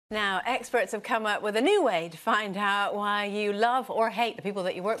Now, experts have come up with a new way to find out why you love or hate the people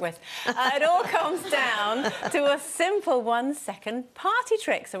that you work with. It all comes down to a simple 1-second party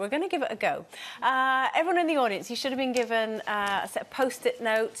trick, so we're going to give it a go. Everyone in the audience, you should have been given a set of post-it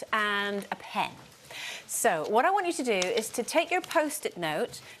note and a pen. So, what I want you to do is to take your post-it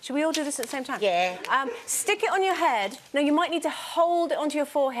note. Should we all do this at the same time? Yeah. Stick it on your head. Now, you might need to hold it onto your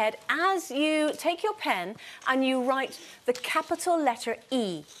forehead as you take your pen and you write the capital letter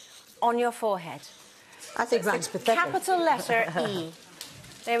E on your forehead. I think mine's pathetic. Capital letter E.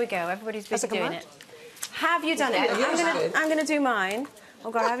 There we go. Everybody's busy doing it. Have you done it? I'm going to do mine.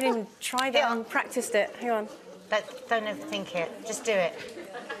 Oh, God, I haven't even tried it and practiced it. Hang on. Don't overthink it. Just do it.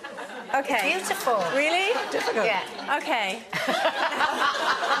 OK. Beautiful. Really? Difficult. Yeah. OK.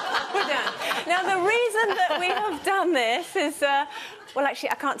 We're done. Now, the reason that we have done this is, well,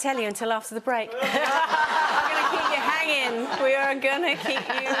 actually, I can't tell you until after the break. I'm going to keep you hanging. We are going to keep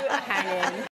you hanging.